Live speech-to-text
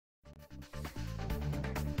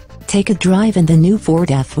Take a drive in the new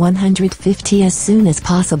Ford F-150 as soon as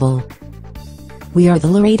possible. We are the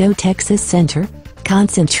Laredo, Texas center,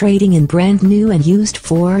 concentrating in brand new and used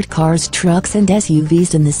Ford cars, trucks and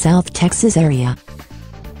SUVs in the South Texas area.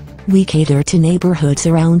 We cater to neighborhoods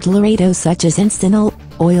around Laredo such as Encinal,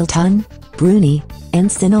 Oilton, Bruni,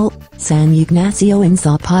 Encinal, San Ignacio and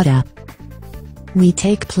Zapata. We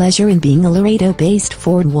take pleasure in being a Laredo-based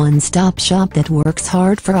Ford one-stop shop that works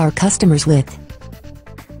hard for our customers with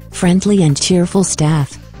friendly and cheerful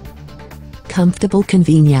staff, comfortable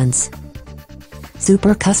convenience,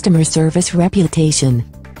 super customer service reputation.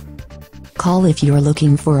 Call if you're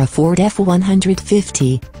looking for a Ford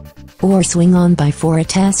F-150, or swing on by for a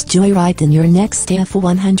test joyride in your next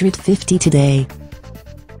F-150 today.